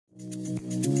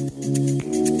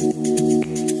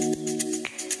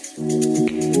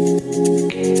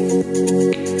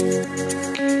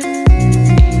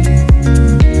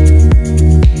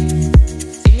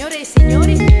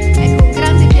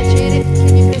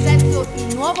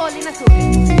calciatori.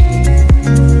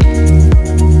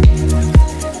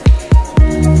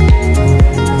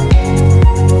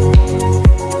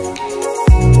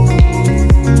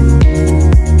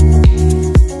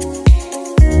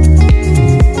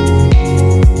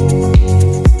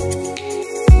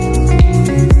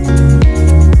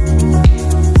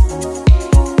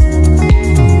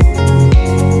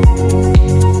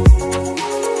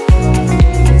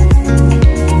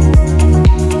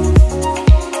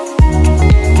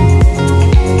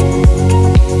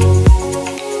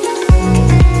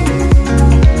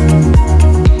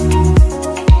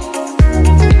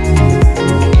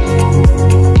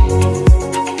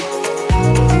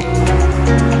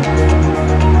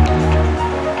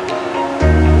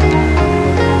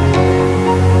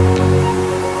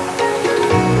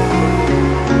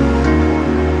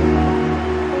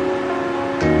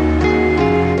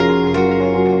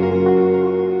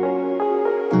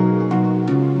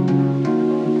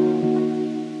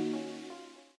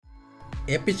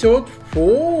 Episode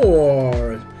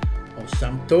 4 of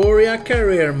Sampdoria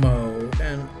Career Mode,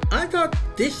 and I thought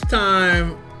this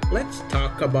time let's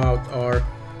talk about our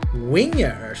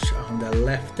wingers on the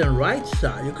left and right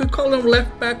side. You could call them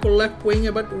left back or left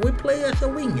winger, but we play as a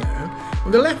winger.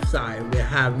 On the left side we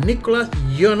have Nicolas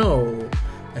Genoa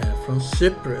from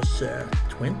Cyprus,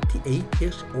 28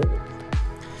 years old.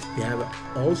 We have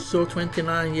also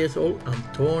 29 years old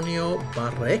Antonio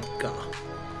Barreca,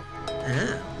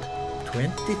 and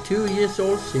 22 years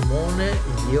old Simone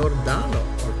Giordano,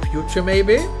 or future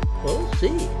maybe, we'll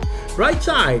see. Right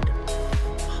side,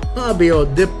 Fabio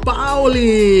De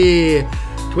Paoli,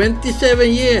 27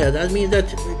 years. That means that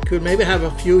we could maybe have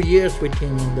a few years with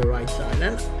him on the right side,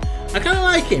 and I kind of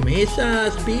like him. He's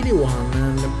a speedy one,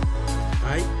 and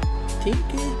I think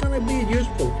he's gonna be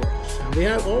useful for us. And we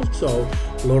have also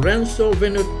Lorenzo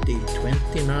Venuti,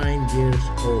 29 years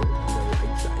old on the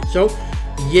right side. So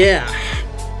yeah,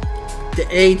 the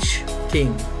age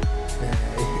thing,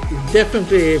 it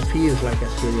definitely feels like a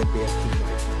Serie B team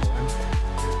right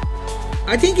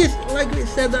now. I think it's like we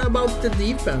said about the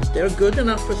defense, they're good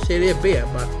enough for Serie B,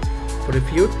 but for the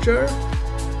future,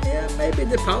 yeah, maybe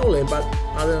De Paoli, but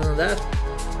other than that,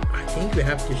 I think we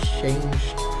have to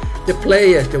change the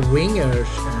players, the wingers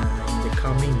in the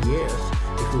coming years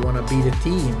if we want to be the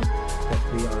team that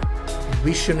we are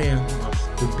visioning us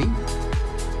to be.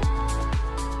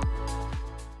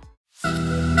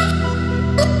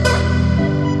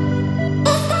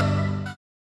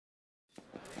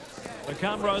 The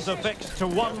cameras are fixed to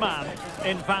one man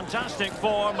in fantastic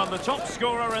form and the top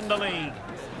scorer in the league.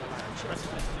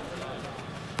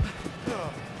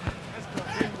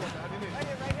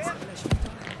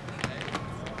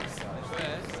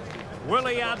 Will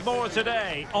he add more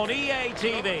today on EA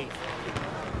TV?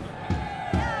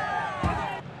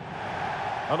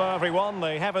 Hello everyone,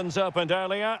 the heavens opened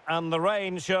earlier and the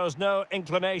rain shows no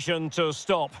inclination to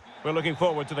stop. We're looking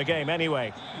forward to the game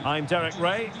anyway. I'm Derek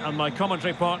Ray and my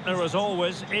commentary partner as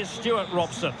always is Stuart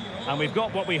Robson. And we've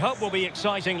got what we hope will be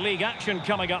exciting league action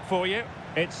coming up for you.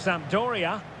 It's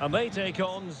Sampdoria and they take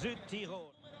on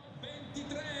Südtirol.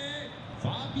 23,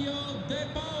 Fabio De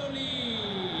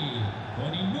Paoli.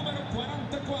 Con il numero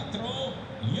 44,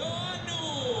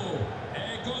 Ioannou.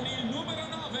 E con il numero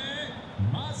 9,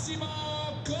 Massimo.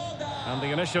 And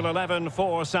the initial 11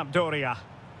 for Sampdoria.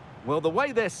 Well, the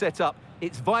way they're set up,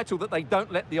 it's vital that they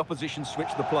don't let the opposition switch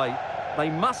the play. They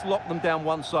must lock them down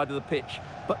one side of the pitch,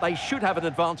 but they should have an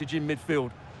advantage in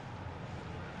midfield.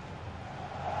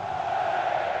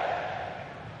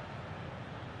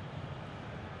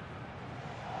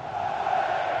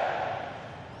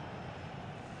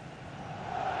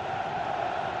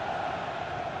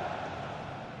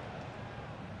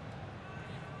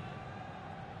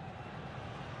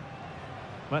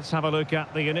 Let's have a look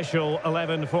at the initial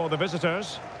 11 for the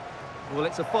visitors. Well,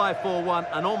 it's a 5-4-1,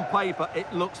 and on paper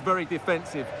it looks very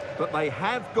defensive, but they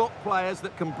have got players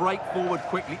that can break forward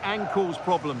quickly and cause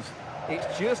problems.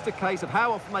 It's just a case of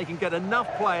how often they can get enough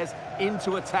players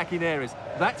into attacking areas.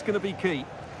 That's going to be key.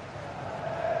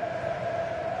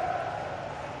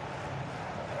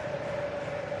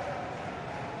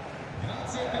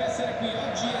 Grazie per essere qui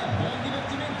oggi e buon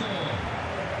divertimento.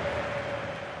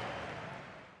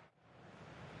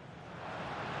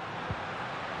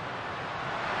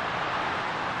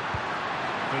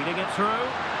 Feeding it through,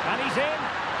 and he's in.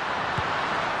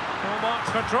 Full marks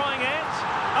for trying it.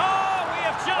 Oh, we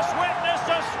have just witnessed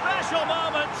a special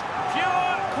moment.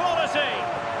 Pure quality.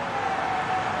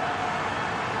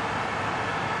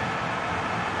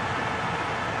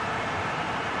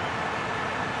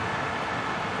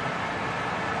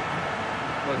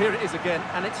 Well, here it is again,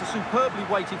 and it's a superbly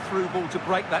weighted through ball to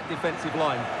break that defensive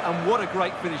line. And what a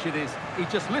great finish it is. He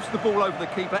just lifts the ball over the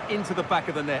keeper into the back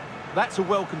of the net. That's a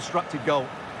well-constructed goal.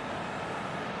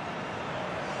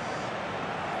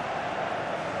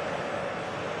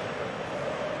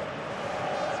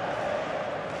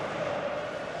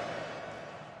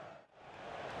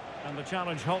 And the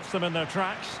challenge halts them in their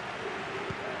tracks.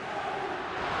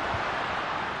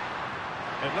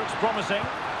 It looks promising.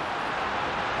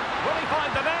 Will he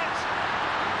find the net?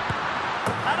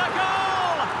 And a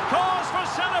goal! Cause for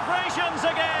celebrations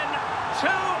again. 2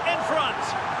 in front.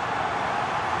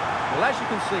 Well, as you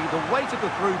can see, the weight of the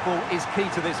through ball is key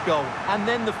to this goal. And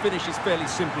then the finish is fairly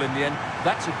simple in the end.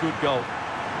 That's a good goal.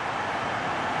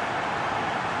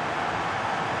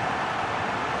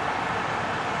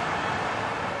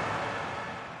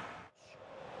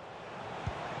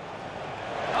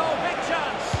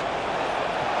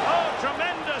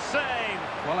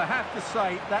 Well, I have to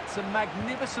say, that's a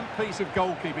magnificent piece of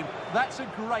goalkeeping. That's a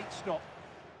great stop.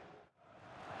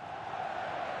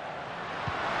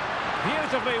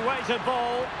 Beautifully weighted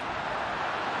ball.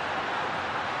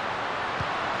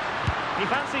 He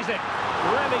fancies it.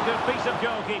 Really good piece of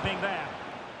goalkeeping there.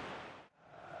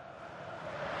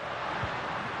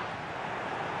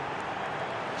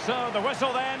 So the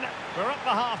whistle then. We're at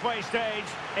the halfway stage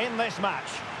in this match.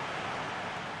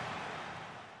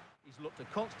 Looked a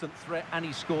constant threat and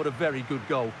he scored a very good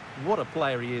goal. What a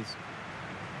player he is.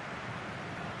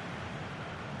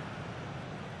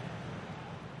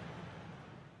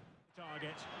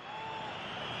 Target.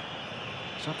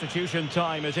 Substitution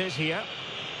time it is here.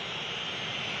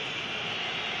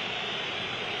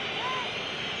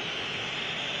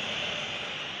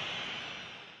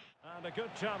 And a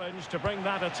good challenge to bring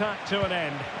that attack to an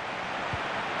end.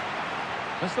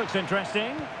 This looks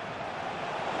interesting.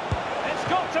 It's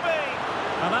got to be!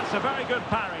 And that's a very good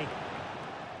parry.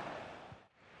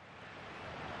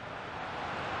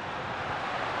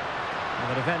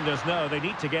 And the defenders know they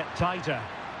need to get tighter.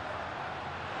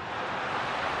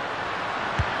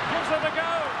 Gives it a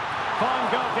go. Fine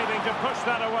goalkeeping to push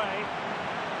that away.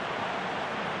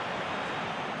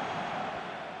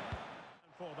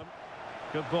 For them.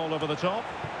 Good ball over the top.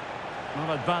 Not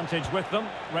advantage with them.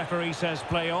 Referee says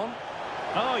play on.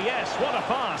 Oh yes, what a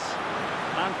pass.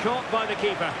 And caught by the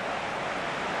keeper.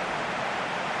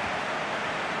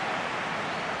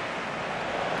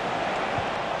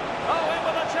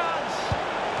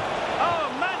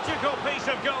 Piece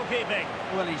of goalkeeping.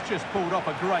 Well, he's just pulled off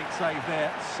a great save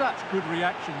there. Such good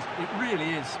reactions, it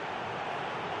really is.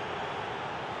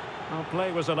 Well,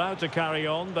 play was allowed to carry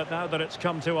on, but now that it's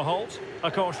come to a halt,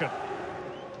 a caution.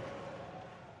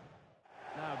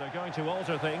 Now they're going to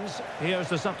alter things. Here's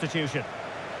the substitution.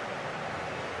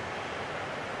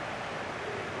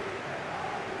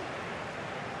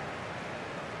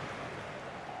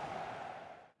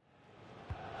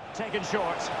 Taken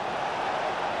short.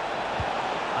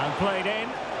 And played in.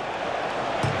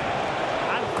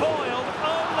 And foiled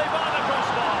only by the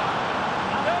crossbar.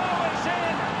 And oh, it's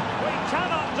in! We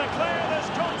cannot declare this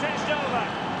contest over.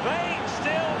 They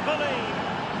still believe.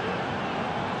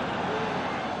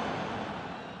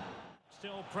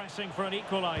 Still pressing for an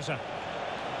equaliser.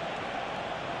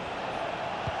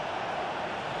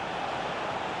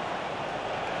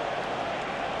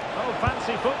 Oh,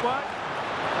 fancy footwork.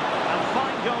 And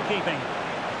fine goalkeeping.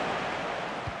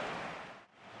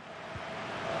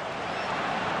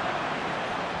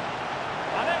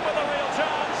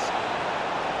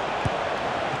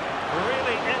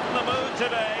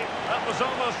 Today, that was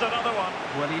almost another one.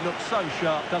 Well, he looks so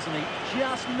sharp, doesn't he?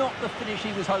 Just not the finish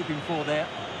he was hoping for there.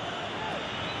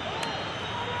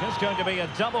 There's going to be a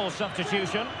double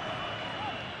substitution.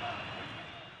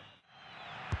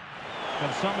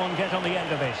 Can someone get on the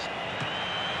end of this?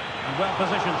 And well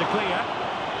positioned to clear.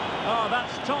 Oh,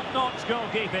 that's top-notch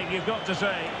goalkeeping, you've got to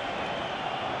say.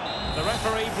 The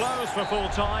referee blows for full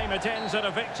time. It ends at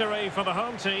a victory for the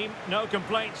home team. No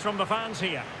complaints from the fans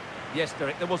here. Yes,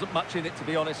 Derek, there wasn't much in it, to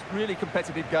be honest. Really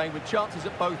competitive game with chances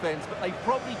at both ends, but they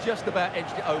probably just about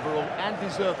edged it overall and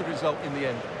deserved the result in the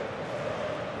end.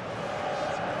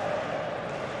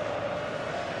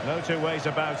 No two ways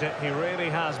about it. He really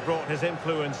has brought his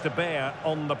influence to bear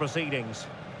on the proceedings.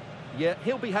 Yeah,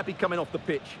 he'll be happy coming off the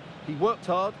pitch. He worked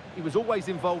hard, he was always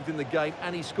involved in the game,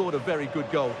 and he scored a very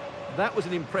good goal. That was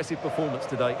an impressive performance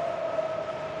today.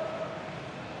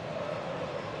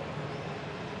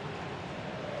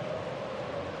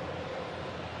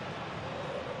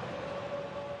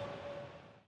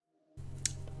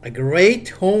 A great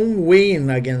home win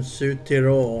against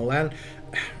Südtirol, and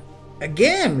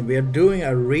again we're doing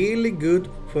a really good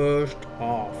first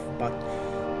half, but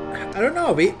I don't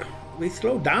know, we we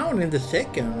slowed down in the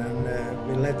second, and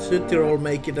we let Südtirol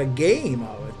make it a game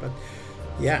of it. But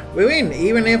yeah, we win,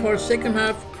 even if our second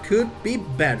half could be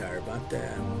better. But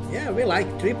yeah, we like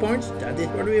 3 points. That is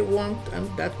what we want, and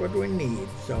that's what we need.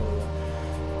 So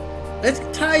let's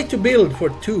try to build for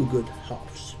 2 good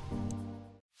halves.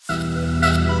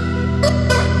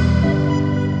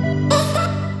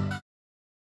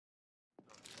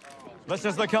 This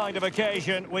is the kind of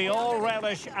occasion we all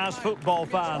relish as football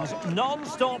fans.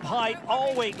 Non-stop hype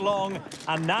all week long,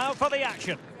 and now for the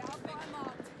action.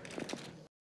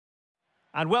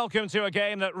 And welcome to a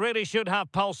game that really should have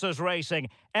pulses racing.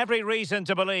 Every reason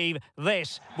to believe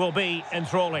this will be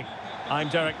enthralling. I'm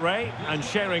Derek Ray, and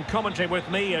sharing commentary with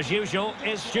me, as usual,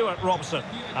 is Stuart Robson.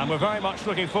 And we're very much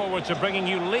looking forward to bringing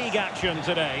you league action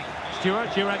today.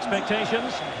 Stuart, your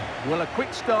expectations? Well, a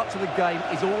quick start to the game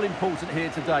is all important here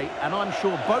today, and I'm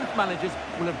sure both managers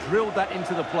will have drilled that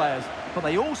into the players. But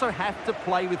they also have to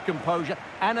play with composure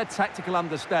and a tactical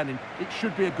understanding. It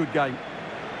should be a good game.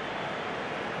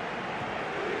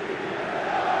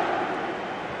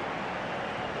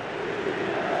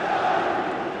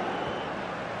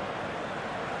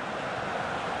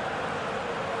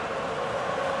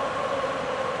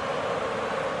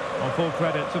 Full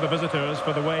credit to the visitors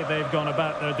for the way they've gone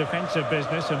about their defensive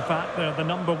business. In fact, they're the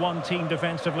 #1 team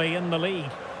defensively in the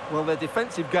league. Well, their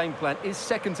defensive game plan is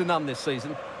second to none this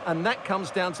season, and that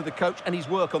comes down to the coach and his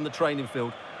work on the training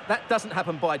field. That doesn't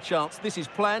happen by chance. This is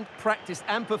planned, practiced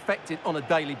and perfected on a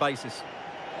daily basis.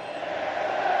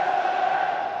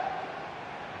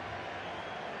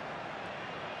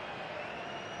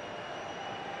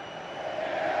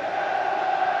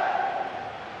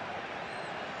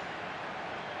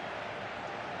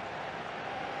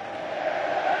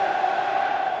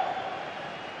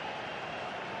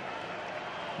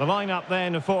 The lineup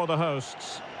then for the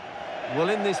hosts. Well,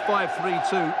 in this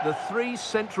 5-3-2, the 3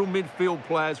 central midfield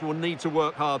players will need to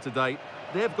work hard today.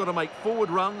 They've got to make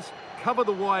forward runs, cover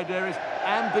the wide areas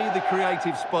and be the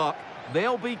creative spark.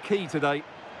 They'll be key today.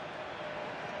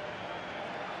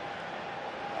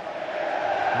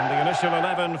 And the initial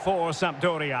 11 for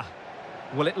Sampdoria.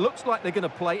 Well, it looks like they're going to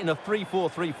play in a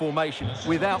 3-4-3 formation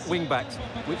without wing-backs,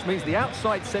 which means the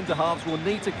outside centre-halves will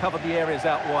need to cover the areas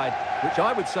out wide, which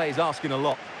I would say is asking a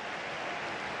lot.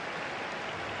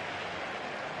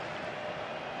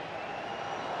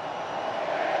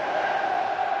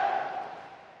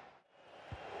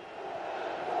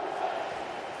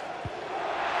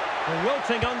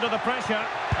 Wilting under the pressure,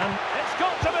 and it's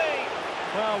got to be!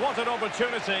 Well, what an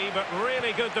opportunity, but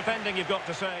really good defending, you've got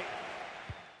to say.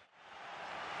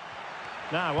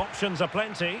 Now, options are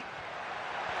plenty.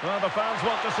 Well, the fans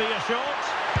want to see a shot.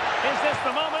 Is this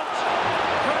the moment?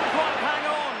 Couldn't quite hang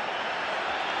on.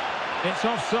 It's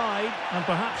offside, and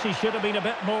perhaps he should have been a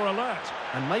bit more alert.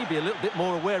 And maybe a little bit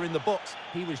more aware in the box.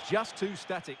 He was just too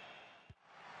static.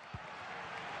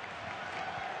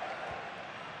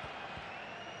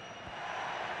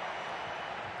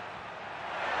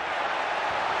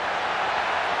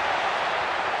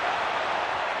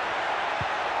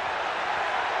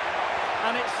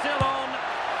 And it's still on.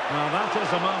 Well, that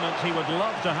is a moment he would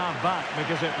love to have back,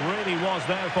 because it really was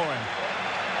there for him.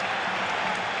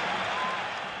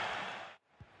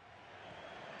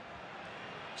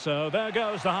 So there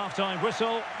goes the half-time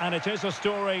whistle, and it is a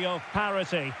story of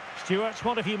parity. Stuart,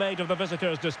 what have you made of the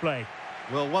visitors' display?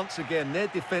 Well, once again, their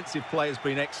defensive play has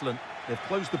been excellent. They've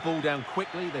closed the ball down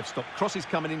quickly, they've stopped crosses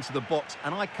coming into the box,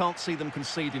 and I can't see them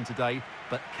conceding today.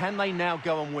 But can they now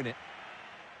go and win it?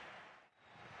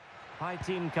 Hi,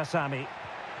 Team Kasami.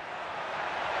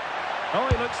 Oh,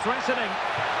 he looks threatening.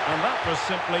 And that was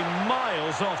simply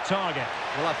miles off target.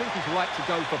 Well, I think he's right to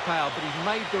go for power, but he's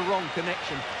made the wrong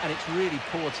connection, and it's really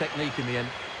poor technique in the end.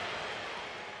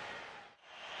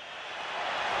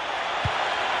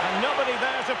 And nobody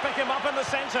there to pick him up in the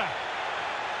centre.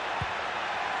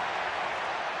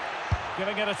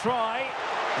 Giving it a try.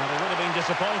 And he would have been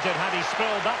disappointed had he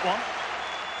spilled that one.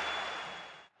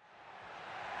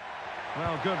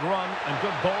 Well, good run and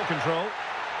good ball control.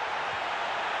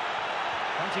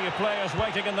 Plenty of players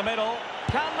waiting in the middle.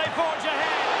 Can they forge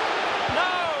ahead?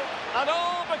 No! And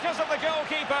all because of the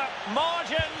goalkeeper.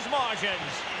 Margins,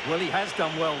 margins. Well, he has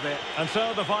done well there. And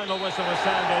so the final whistle has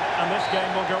sounded, and this game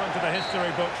will go into the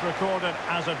history books recorded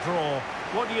as a draw.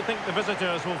 What do you think the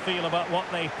visitors will feel about what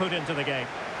they put into the game?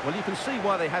 Well, you can see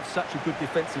why they have such a good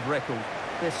defensive record.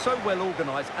 They're so well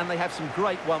organised, and they have some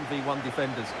great 1v1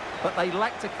 defenders. But they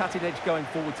lack a cutting edge going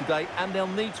forward today, and they'll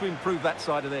need to improve that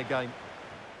side of their game.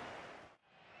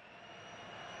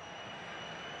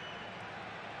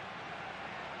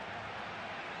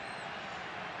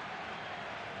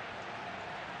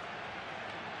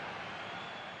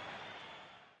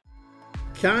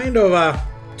 kind of a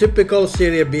typical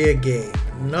Serie B game.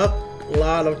 Not a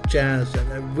lot of chances.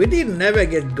 We didn't never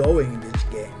get going in this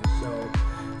game. So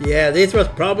yeah, this was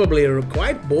probably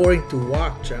quite boring to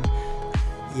watch. And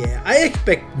yeah, I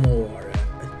expect more,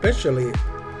 especially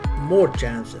more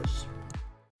chances.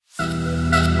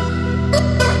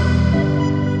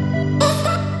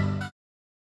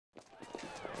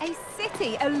 A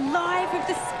city alive with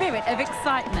the spirit of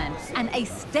excitement and a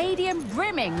stadium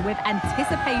brimming with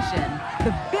anticipation.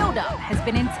 The build-up has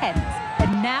been intense,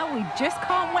 and now we just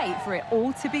can't wait for it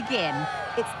all to begin.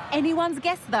 It's anyone's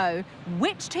guess, though,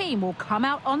 which team will come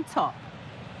out on top.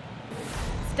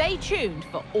 Stay tuned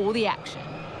for all the action.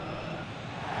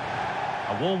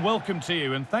 A warm welcome to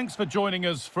you, and thanks for joining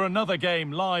us for another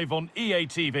game live on EA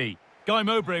TV. Guy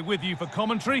Mowbray with you for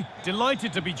commentary.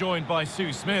 Delighted to be joined by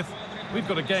Sue Smith. We've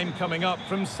got a game coming up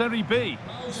from Serie B.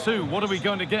 Sue, what are we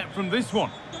going to get from this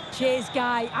one? Cheers,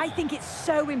 Guy. I think it's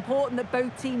so important that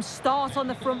both teams start on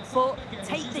the front foot,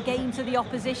 take the game to the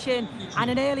opposition, and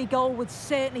an early goal would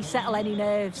certainly settle any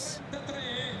nerves.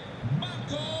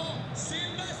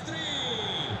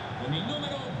 Con il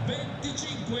numero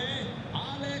 25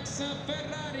 Alex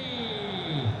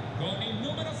Ferrari, con il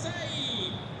numero 6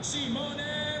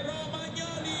 Simone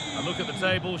Romagnoli. A look at the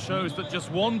table shows that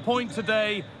just 1 point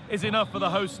today is enough for the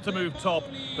hosts to move top,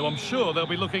 though I'm sure they'll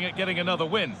be looking at getting another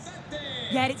win.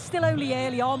 Yeah, it's still only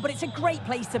early on, but it's a great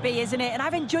place to be, isn't it? And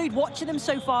I've enjoyed watching them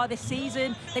so far this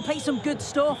season. They play some good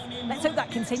stuff. Let's hope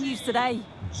that continues today.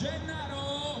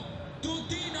 Gennaro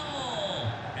Tutino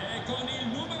e con il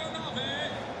numero 9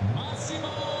 Massimo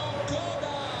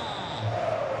Coda.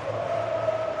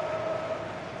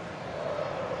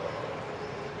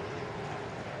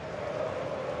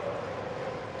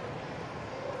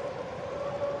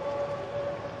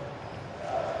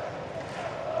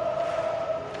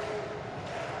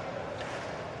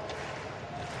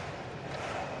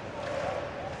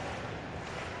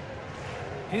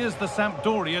 Here's the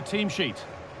Sampdoria team sheet.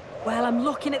 Well, I'm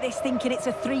looking at this thinking it's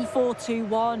a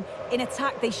 3-4-2-1. In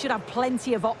attack, they should have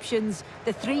plenty of options.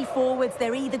 The three forwards,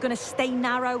 they're either going to stay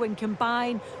narrow and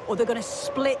combine, or they're going to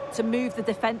split to move the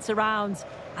defence around.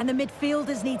 And the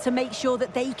midfielders need to make sure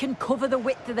that they can cover the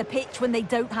width of the pitch when they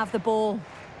don't have the ball.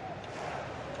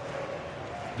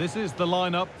 This is the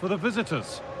lineup for the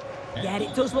visitors. Yeah,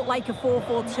 it does look like a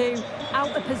 4-4-2.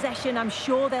 Out of possession, I'm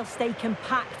sure they'll stay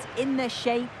compact in their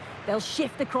shape. They'll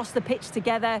shift across the pitch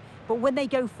together, but when they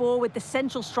go forward, the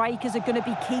central strikers are going to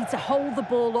be key to hold the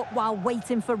ball up while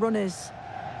waiting for runners.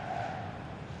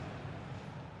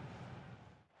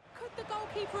 Could the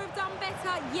goalkeeper have done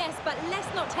better? Yes, but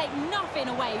let's not take nothing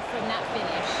away from that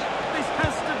finish. This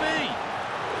has to be!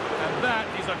 And that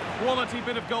is a quality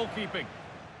bit of goalkeeping.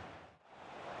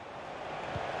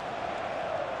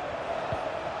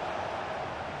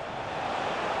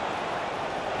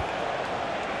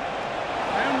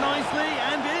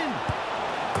 And in.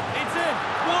 It's in.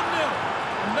 1-0.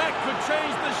 And that could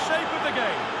change the shape of the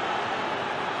game.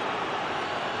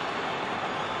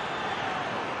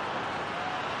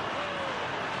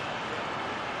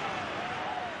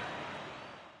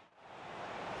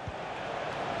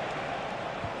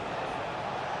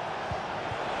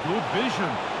 Good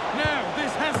vision. Now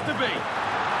this has to be.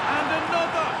 And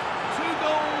another. 2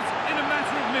 goals in a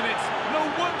matter of minutes. No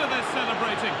wonder they're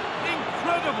celebrating.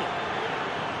 Incredible.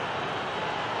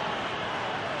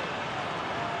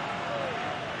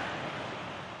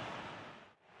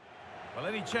 Well,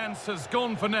 any chance has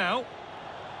gone for now.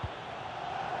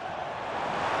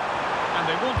 And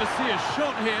they want to see a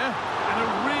shot here, and a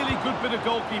really good bit of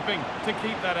goalkeeping to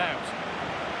keep that out.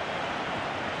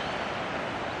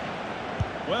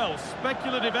 Well,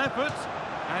 speculative effort,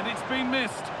 and it's been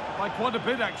missed. By quite a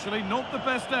bit, actually, not the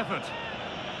best effort.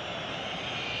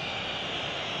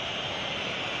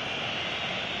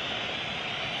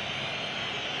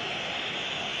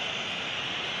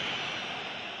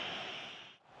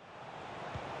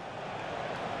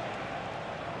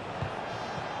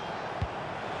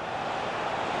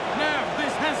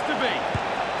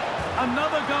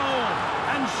 Another goal,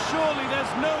 and surely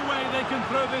there's no way they can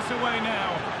throw this away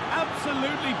now.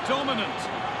 Absolutely dominant.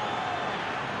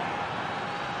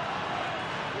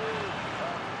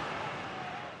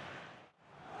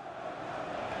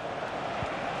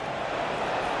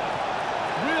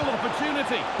 Real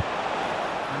opportunity.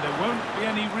 And there won't be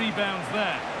any rebounds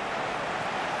there.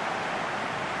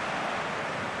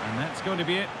 And that's going to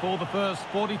be it for the first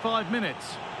 45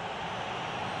 minutes.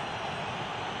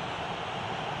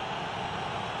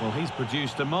 Well, he's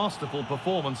produced a masterful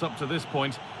performance up to this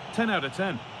point. 10 out of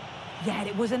 10. Yeah,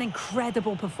 it was an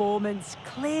incredible performance.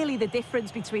 Clearly the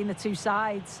difference between the two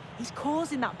sides. He's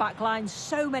causing that back line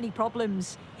so many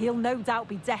problems. He'll no doubt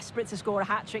be desperate to score a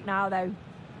hat-trick now, though.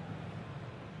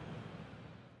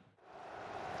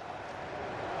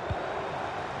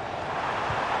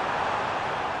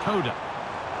 Coda.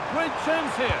 Great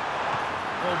chance here.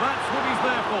 Well, that's what he's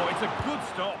there for. It's a good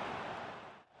stop.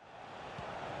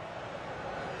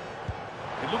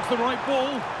 It looks the right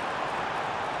ball.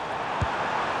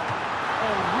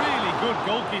 Oh, really good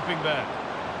goalkeeping there.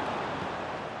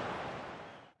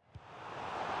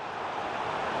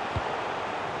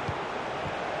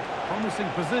 Promising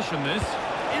position, this.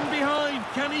 In behind,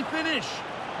 can he finish?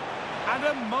 And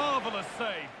a marvellous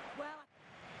save.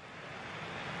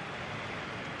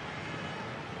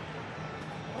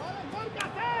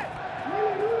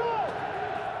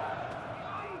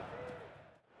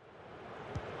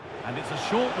 And it's a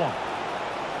short one.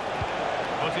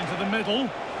 Put into the middle.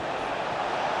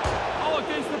 Oh,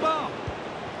 against the bar.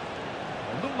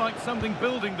 It looked like something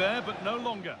building there, but no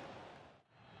longer.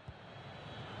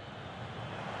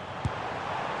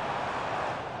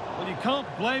 Well, you can't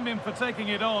blame him for taking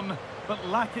it on, but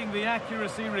lacking the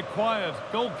accuracy required.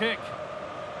 Goal kick.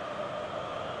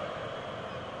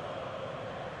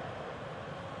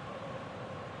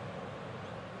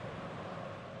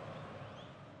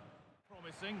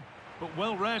 But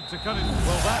well read to cut it.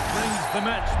 Well, that brings the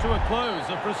match to a close.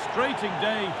 A frustrating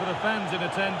day for the fans in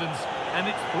attendance, and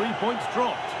it's 3 points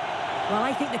dropped. Well,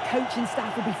 I think the coaching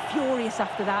staff will be furious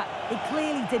after that. They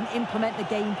clearly didn't implement the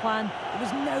game plan. There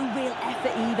was no real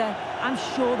effort either. I'm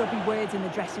sure there'll be words in the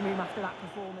dressing room after that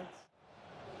performance.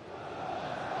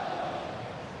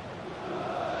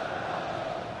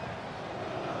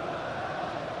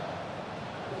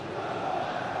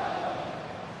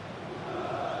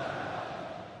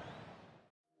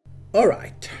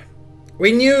 Alright,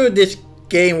 we knew this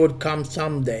game would come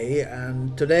someday,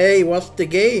 and today was the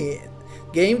game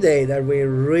day that we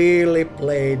really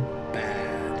played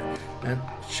bad. And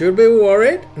should be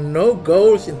worried, no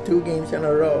goals in 2 games in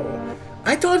a row.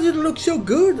 I thought it looked so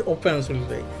good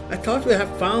offensively. I thought we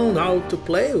have found how to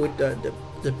play with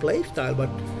the play style, but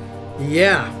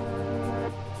yeah,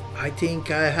 I think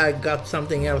I had got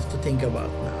something else to think about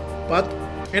now. But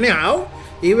anyhow,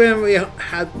 even we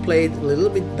had played a little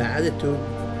bit bad the 2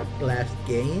 last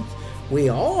games, we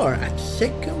are at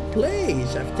 2nd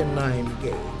place after 9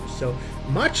 games. So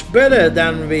much better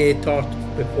than we thought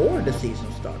before the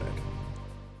season started.